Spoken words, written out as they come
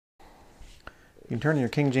You can turn your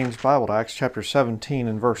King James Bible to Acts chapter 17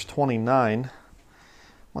 and verse 29.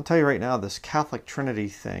 I'll tell you right now, this Catholic Trinity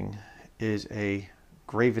thing is a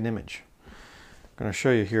graven image. I'm going to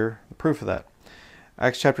show you here the proof of that.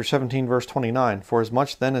 Acts chapter 17 verse 29. For as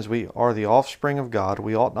much then as we are the offspring of God,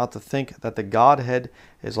 we ought not to think that the Godhead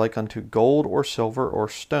is like unto gold or silver or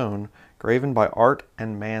stone, graven by art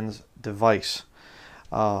and man's device.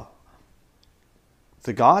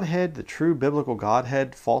 The Godhead, the true biblical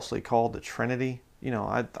Godhead, falsely called the Trinity. You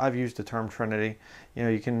know, I've used the term Trinity. You know,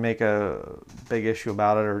 you can make a big issue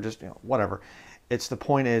about it or just, you know, whatever. The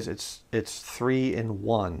point is, it's three in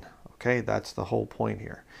one. Okay, that's the whole point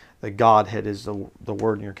here. The Godhead is the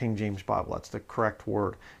word in your King James Bible. That's the correct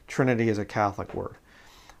word. Trinity is a Catholic word.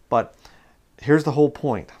 But here's the whole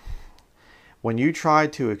point. When you try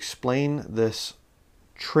to explain this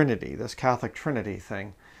Trinity, this Catholic Trinity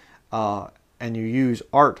thing, and you use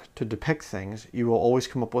art to depict things, you will always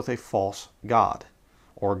come up with a false God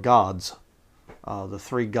or gods. The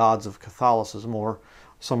three gods of Catholicism, or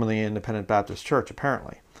some of the Independent Baptist Church,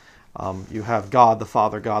 apparently. You have God the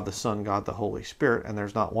Father, God the Son, God the Holy Spirit, and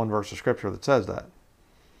there's not one verse of Scripture that says that.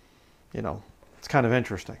 You know, it's kind of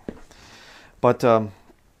interesting. But let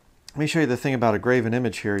me show you the thing about a graven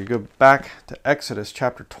image here. You go back to Exodus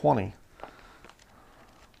chapter 20.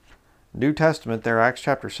 New Testament there, Acts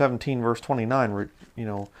chapter 17, verse 29, you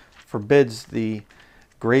know, forbids the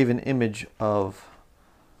graven image of,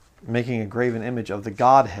 making a graven image of the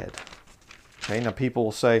Godhead. Okay, now people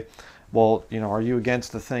will say, well, you know, are you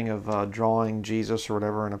against the thing of drawing Jesus or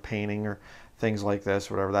whatever in a painting or things like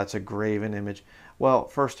this or whatever? That's a graven image. Well,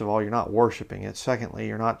 first of all, you're not worshiping it. Secondly,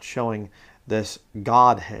 you're not showing this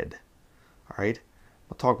Godhead. All right?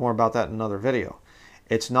 We'll talk more about that in another video.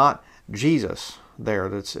 It's not Jesus there.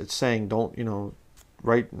 It's saying don't, you know,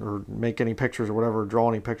 write or make any pictures or whatever, draw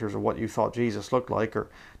any pictures of what you thought Jesus looked like or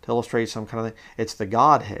to illustrate some kind of thing. It's the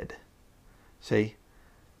Godhead. See?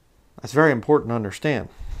 That's very important to understand.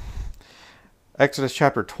 Exodus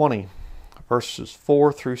chapter 20, verses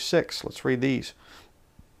 4 through 6. Let's read these.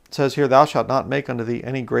 It says here, Thou shalt not make unto thee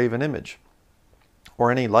any graven image,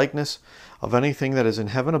 or any likeness of anything that is in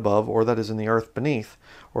heaven above, or that is in the earth beneath,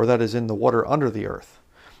 or that is in the water under the earth.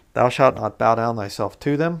 Thou shalt not bow down thyself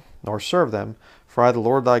to them, nor serve them, for I, the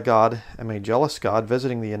Lord thy God, am a jealous God,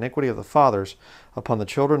 visiting the iniquity of the fathers upon the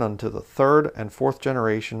children unto the third and fourth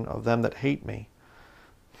generation of them that hate me.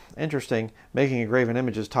 Interesting, making a graven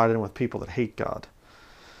image is tied in with people that hate God.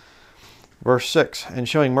 Verse 6, And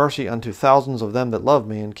showing mercy unto thousands of them that love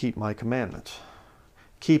me and keep my commandments.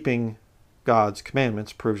 Keeping God's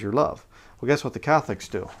commandments proves your love. Well, guess what the Catholics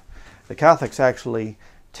do? The Catholics actually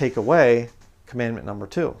take away commandment number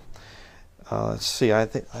 2. Let's see.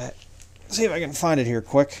 See if I can find it here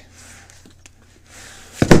quick.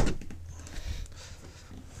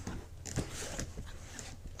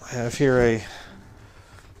 I have here a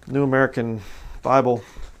New American Bible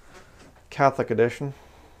Catholic edition.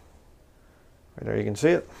 Right there, you can see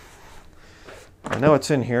it. I know it's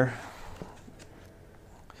in here.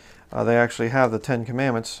 They actually have the 10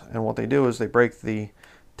 Commandments, and what they do is they break the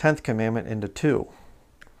 10th commandment into 2.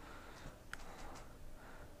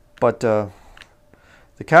 But the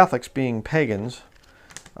Catholics, being pagans,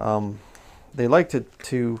 they like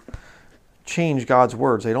to change God's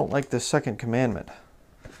words. They don't like this 2nd commandment.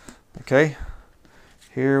 Okay?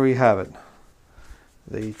 Here we have it.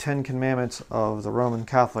 The 10 Commandments of the Roman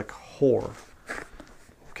Catholic whore.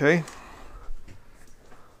 Okay?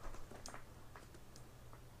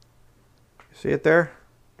 See it there?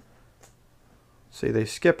 See, they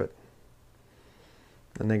skip it.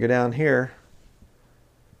 Then they go down here,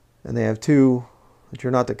 and they have 2 that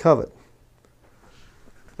you're not to covet.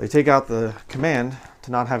 They take out the command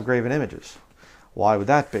to not have graven images. Why would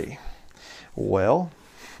that be? Well,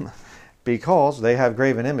 because they have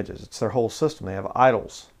graven images. It's their whole system. They have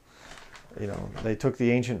idols. You know, they took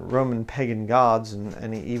the ancient Roman pagan gods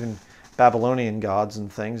and even Babylonian gods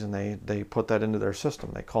and things, and they put that into their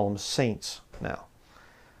system. They call them saints now.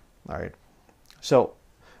 All right. So,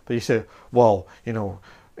 but you say, well, you know,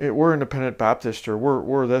 we're Independent Baptist, or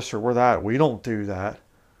we're this or we're that. We don't do that.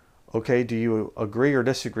 Okay, do you agree or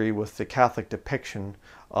disagree with the Catholic depiction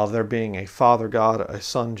of there being a Father God, a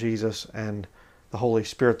Son Jesus, and the Holy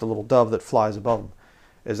Spirit, the little dove that flies above them?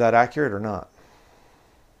 Is that accurate or not?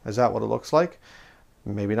 Is that what it looks like?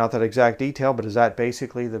 Maybe not that exact detail, but is that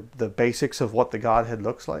basically the basics of what the Godhead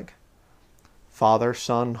looks like? Father,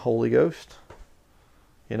 Son, Holy Ghost?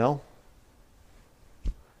 You know?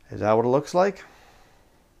 Is that what it looks like?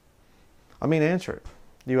 I mean, answer it.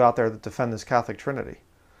 You out there that defend this Catholic Trinity.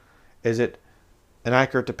 Is it an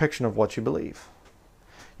accurate depiction of what you believe?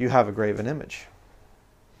 You have a graven image.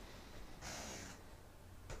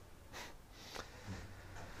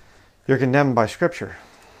 you're condemned by Scripture.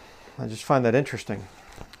 I just find that interesting.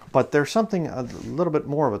 But there's something a little bit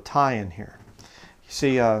more of a tie-in here. You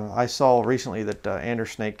see, I saw recently that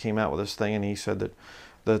Anders Snake came out with this thing, and he said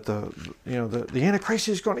that the Antichrist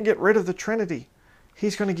is going to get rid of the Trinity.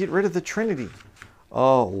 He's going to get rid of the Trinity.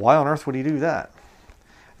 Oh, why on earth would he do that?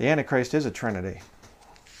 The Antichrist is a Trinity.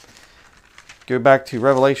 Go back to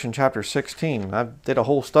Revelation chapter 16. I did a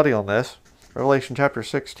whole study on this. Revelation chapter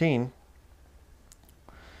 16,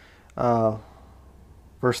 verse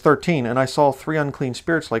 13. And I saw 3 unclean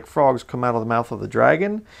spirits like frogs come out of the mouth of the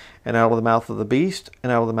dragon, and out of the mouth of the beast,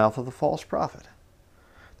 and out of the mouth of the false prophet.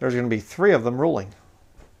 There's going to be 3 of them ruling.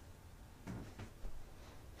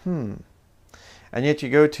 And yet you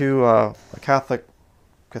go to a Catholic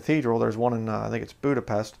cathedral. There's one in, I think it's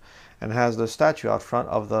Budapest, and it has the statue out front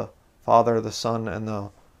of the Father, the Son, and the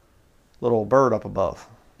little bird up above.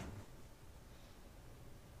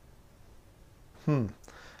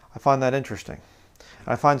 I find that interesting.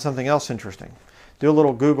 I find something else interesting. Do a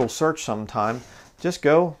little Google search sometime. Just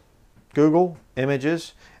go Google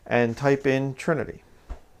images and type in Trinity.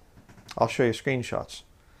 I'll show you screenshots.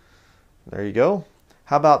 There you go.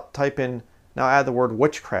 How about type in, now add the word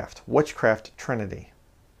witchcraft. Witchcraft Trinity.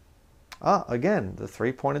 Again, the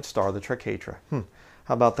 3-pointed star, the triquetra.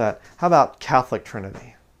 How about that? How about Catholic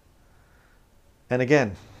Trinity? And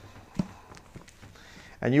again,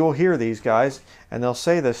 and you will hear these guys, and they'll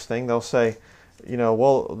say this thing. They'll say,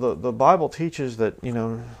 well, the Bible teaches that,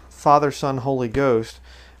 Father, Son, Holy Ghost,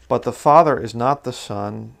 but the Father is not the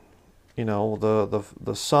Son.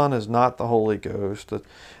 The Son is not the Holy Ghost.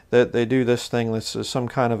 That they do this thing. This is some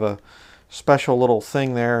kind of a special little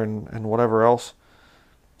thing there, and whatever else.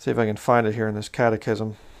 See if I can find it here in this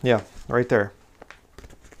catechism. Yeah, right there.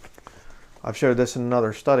 I've showed this in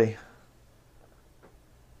another study.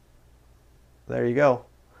 There you go.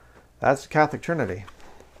 That's the Catholic Trinity.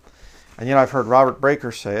 And yet I've heard Robert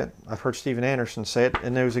Breaker say it. I've heard Stephen Anderson say it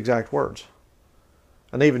in those exact words.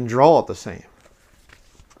 And they even draw it the same.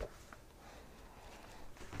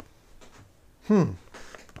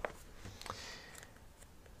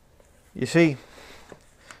 You see,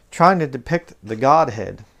 trying to depict the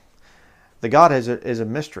Godhead is a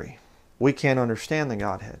mystery. We can't understand the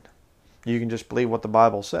Godhead. You can just believe what the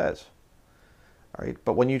Bible says. All right?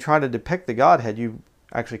 But when you try to depict the Godhead, you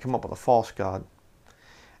actually come up with a false God.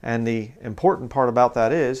 And the important part about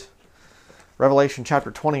that is Revelation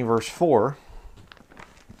chapter 20, verse 4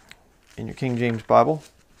 in your King James Bible.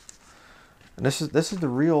 And this is the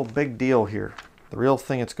real big deal here. The real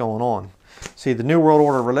thing that's going on. See, the New World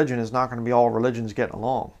Order religion is not going to be all religions getting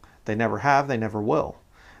along. They never have, they never will.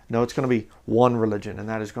 No, it's going to be one religion, and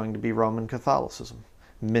that is going to be Roman Catholicism.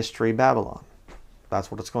 Mystery Babylon.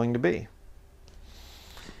 That's what it's going to be.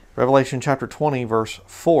 Revelation chapter 20, verse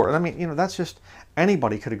 4. And I mean, that's just,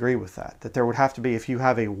 anybody could agree with that. That there would have to be, if you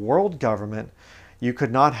have a world government, you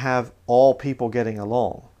could not have all people getting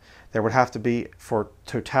along. There would have to be, for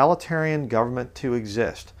totalitarian government to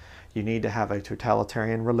exist, you need to have a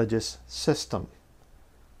totalitarian religious system.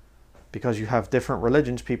 Because you have different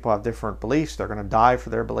religions, people have different beliefs, they're going to die for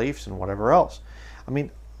their beliefs and whatever else. I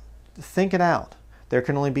mean, think it out. There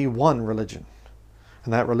can only be one religion,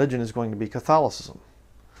 and that religion is going to be Catholicism.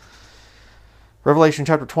 Revelation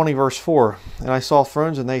chapter 20, verse 4. And I saw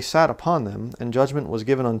thrones, and they sat upon them, and judgment was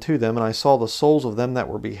given unto them. And I saw the souls of them that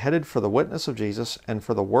were beheaded for the witness of Jesus, and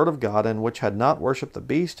for the word of God, and which had not worshipped the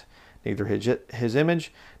beast, neither his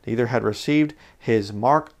image, neither had received his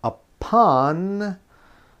mark upon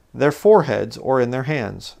their foreheads or in their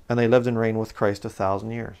hands. And they lived and reigned with Christ 1,000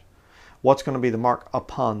 years. What's going to be the mark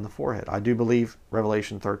upon the forehead? I do believe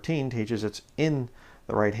Revelation 13 teaches it's in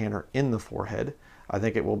the right hand or in the forehead. I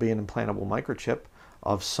think it will be an implantable microchip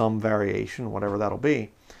of some variation, whatever that'll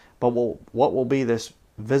be. But what will be this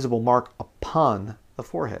visible mark upon the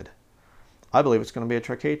forehead? I believe it's going to be a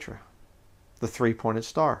triquetra, the 3-pointed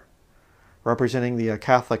star, representing the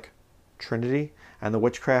Catholic Trinity and the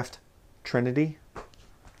witchcraft Trinity.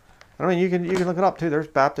 I mean, you can look it up too. There's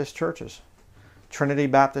Baptist churches. Trinity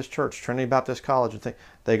Baptist Church, Trinity Baptist College, and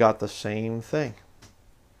they got the same thing.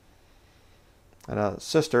 And a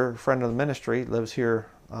sister, friend of the ministry, lives here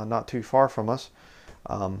not too far from us.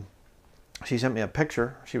 She sent me a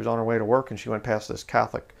picture. She was on her way to work, and she went past this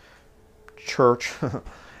Catholic church.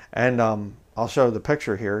 And I'll show the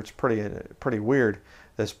picture here. It's pretty weird.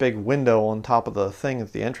 This big window on top of the thing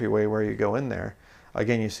at the entryway where you go in there.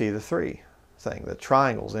 Again, you see the 3 thing, the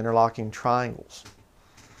triangles, interlocking triangles.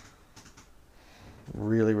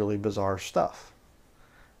 Really, really bizarre stuff.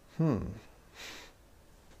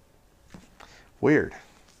 Weird.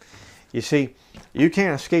 You see, you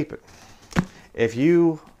can't escape it. If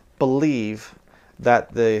you believe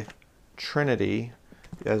that the Trinity,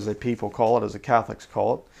 as the people call it, as the Catholics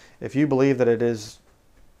call it, if you believe that it is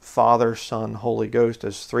Father, Son, Holy Ghost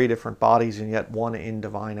as three different bodies and yet one in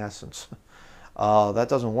divine essence, that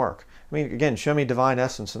doesn't work. I mean, again, show me divine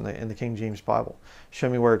essence in the King James Bible. Show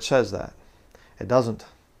me where it says that. It doesn't.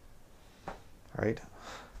 Right?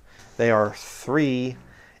 They are three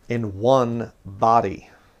in one body.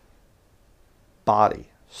 Body,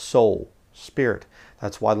 soul, spirit.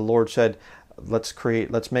 That's why the Lord said,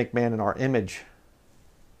 let's make man in our image.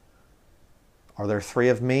 Are there three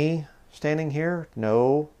of me standing here?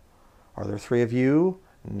 No. Are there three of you?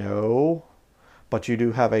 No. But you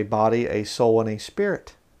do have a body, a soul, and a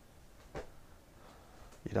spirit.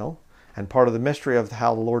 You know? And part of the mystery of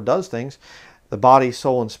how the Lord does things, the body,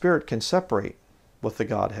 soul, and spirit can separate with the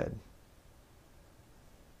Godhead.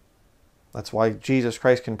 That's why Jesus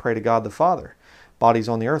Christ can pray to God the Father. Bodies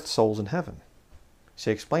on the earth, souls in heaven.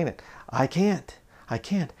 Say, explain it. I can't. I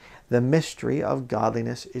can't. The mystery of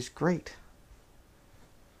godliness is great.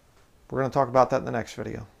 We're going to talk about that in the next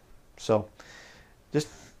video. So, just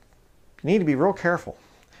you need to be real careful.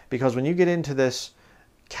 Because when you get into this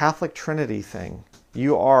Catholic Trinity thing,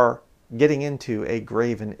 you are getting into a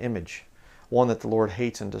graven image. One that the Lord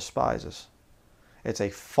hates and despises. It's a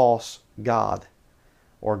false god.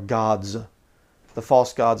 Or gods. The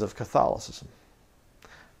false gods of Catholicism.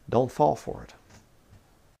 Don't fall for it.